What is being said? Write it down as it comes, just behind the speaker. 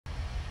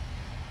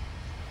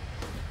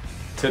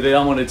Today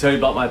I'm going to tell you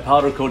about my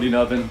powder coating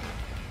oven.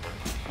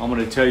 I'm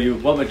going to tell you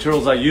what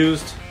materials I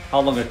used, how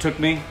long it took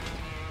me,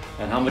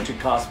 and how much it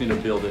cost me to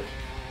build it.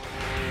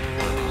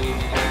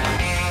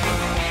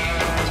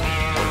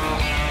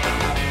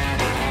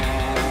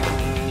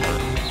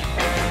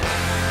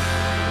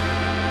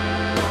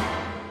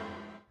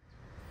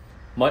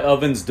 My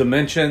oven's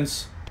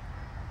dimensions,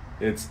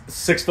 it's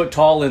 6 foot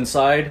tall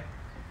inside,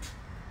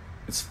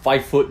 it's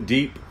 5 foot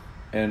deep,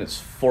 and it's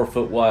 4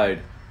 foot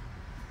wide.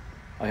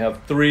 I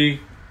have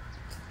three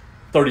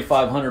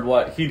 3500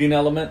 watt heating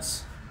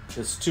elements.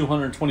 It's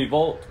 220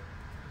 volt.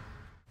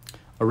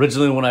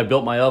 Originally when I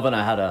built my oven,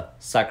 I had a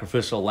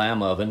sacrificial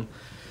lamb oven,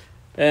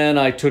 and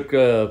I took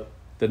the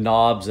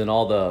knobs and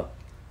all the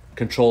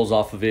controls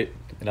off of it,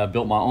 and I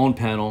built my own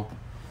panel,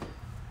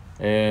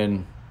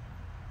 and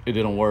it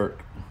didn't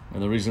work.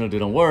 And the reason it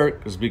didn't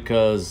work is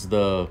because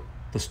the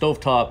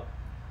stovetop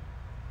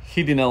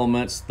heating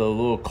elements, the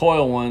little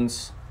coil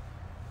ones,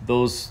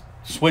 those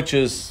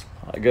switches,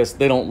 I guess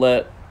they don't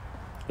let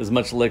as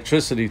much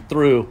electricity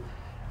through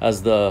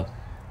as the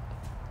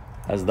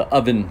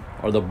oven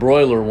or the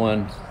broiler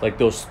one, like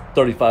those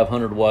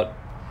 3500 watt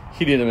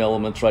heating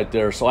elements right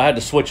there. So I had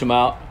to switch them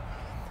out,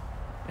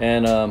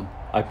 and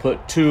I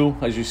put two,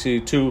 as you see,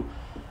 two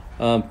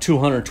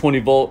 220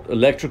 volt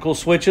electrical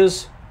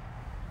switches,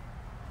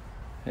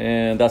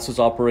 and that's what's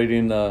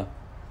operating the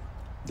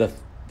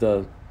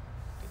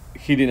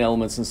heating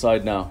elements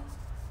inside now.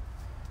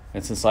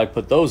 And since I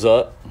put those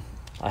up,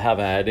 I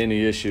haven't had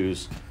any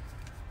issues.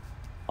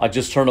 I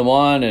just turn them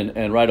on,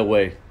 and right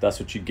away, that's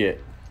what you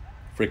get.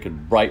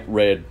 Freaking bright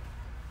red.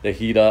 They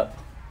heat up.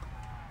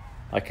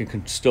 I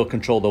can still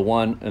control the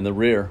one in the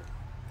rear,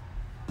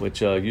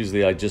 which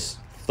usually I just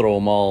throw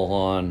them all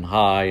on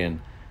high,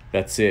 and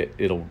that's it.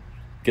 It'll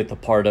get the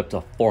part up to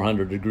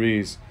 400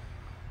 degrees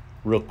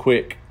real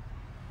quick.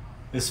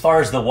 As far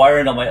as the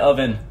wiring on my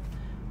oven,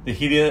 the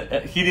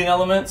heating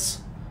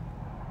elements,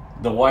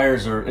 the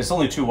wires are, it's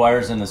only 2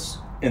 wires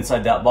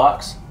inside that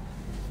box.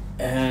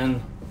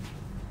 And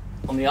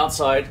on the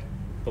outside,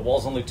 the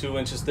wall's only 2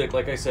 inches thick,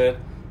 like I said.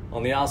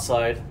 On the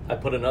outside, I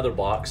put another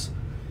box,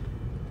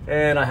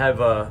 and I have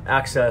a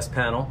access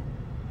panel,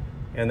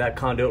 and that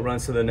conduit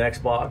runs to the next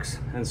box,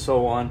 and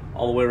so on,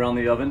 all the way around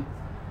the oven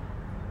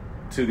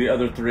to the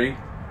other 3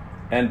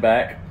 and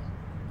back.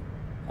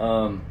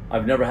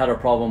 I've never had a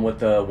problem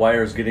with the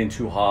wires getting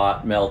too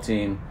hot,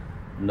 melting,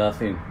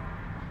 nothing.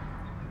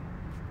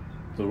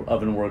 The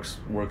oven works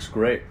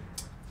great.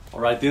 All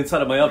right, the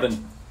inside of my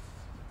oven.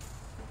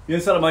 The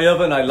inside of my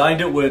oven, I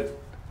lined it with,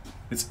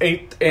 it's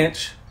 1/8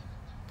 inch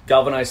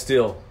galvanized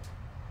steel.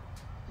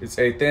 It's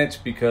 1/8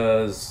 inch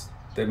because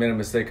they made a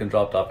mistake and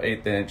dropped off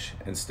 1/8 inch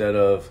instead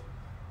of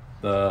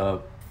the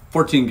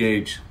 14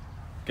 gauge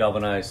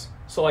galvanized.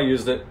 So I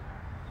used it.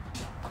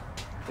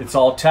 It's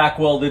all tack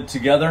welded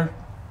together.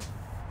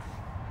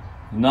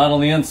 Not on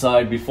the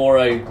inside,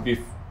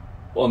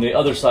 on the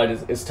other side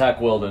it's tack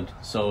welded.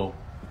 So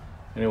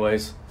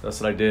anyways, that's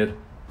what I did.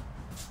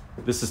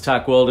 This is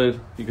tack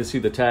welded. You can see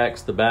the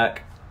tacks, the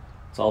back.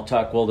 It's all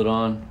tack welded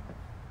on.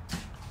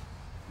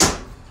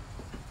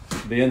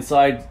 The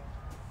inside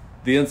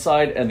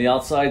and the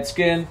outside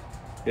skin,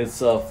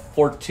 it's a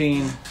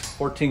 14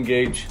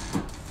 gauge.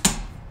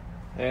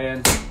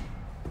 And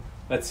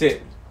that's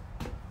it.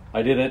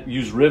 I didn't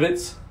use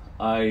rivets.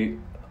 I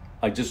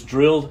just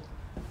drilled,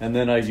 and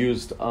then I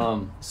used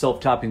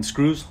self-tapping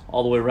screws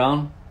all the way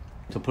around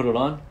to put it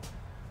on.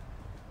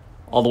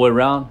 All the way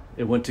around.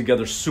 It went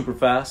together super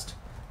fast,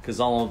 because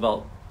all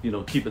about,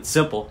 keep it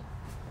simple,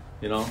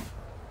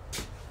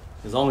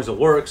 As long as it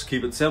works,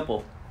 keep it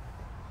simple.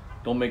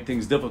 Don't make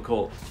things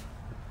difficult.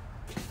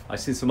 I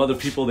see some other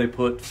people, they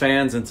put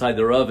fans inside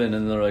their oven,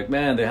 and they're like,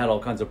 man, they had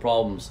all kinds of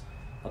problems.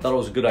 I thought it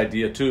was a good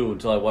idea too,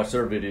 until I watched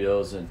their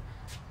videos, and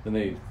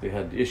then they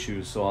had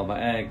issues. So I'm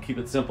like, keep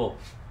it simple.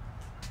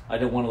 I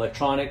didn't want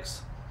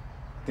electronics.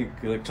 I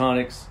think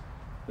electronics,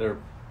 they're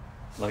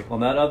like on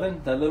that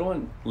oven, that little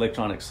one,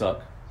 electronics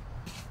suck.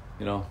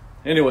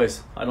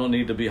 Anyways, I don't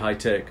need to be high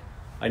tech.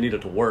 I need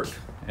it to work.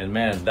 And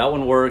man, that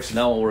one works, and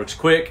that one works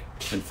quick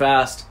and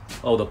fast.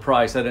 Oh, the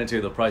price, I didn't tell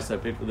you the price I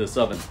paid for this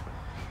oven.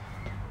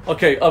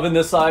 Okay, oven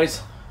this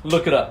size,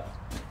 look it up.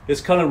 It's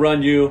gonna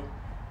run you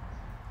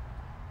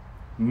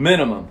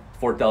minimum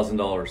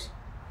 $4,000.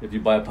 If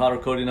you buy a powder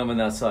coating oven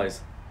that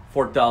size,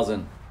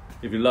 $4,000.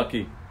 If you're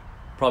lucky,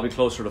 probably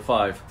closer to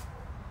 $5,000.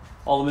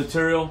 All the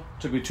material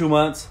took me 2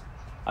 months.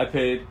 I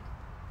paid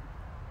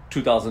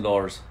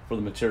 $2,000 for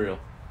the material,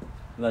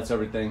 and that's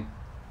everything.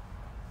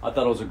 I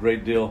thought it was a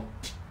great deal.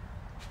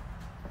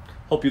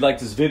 Hope you liked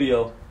this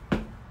video.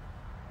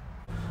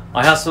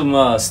 I have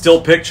some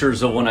still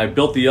pictures of when I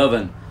built the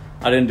oven.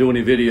 I didn't do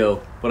any video,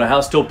 but I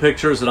have still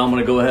pictures, and I'm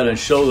gonna go ahead and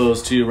show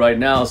those to you right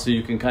now so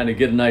you can kind of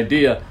get an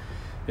idea,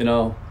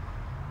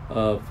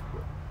 of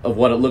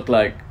what it looked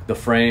like, the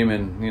frame,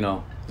 and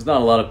there's not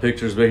a lot of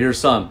pictures, but here's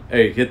some.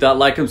 Hey, hit that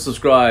like and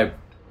subscribe.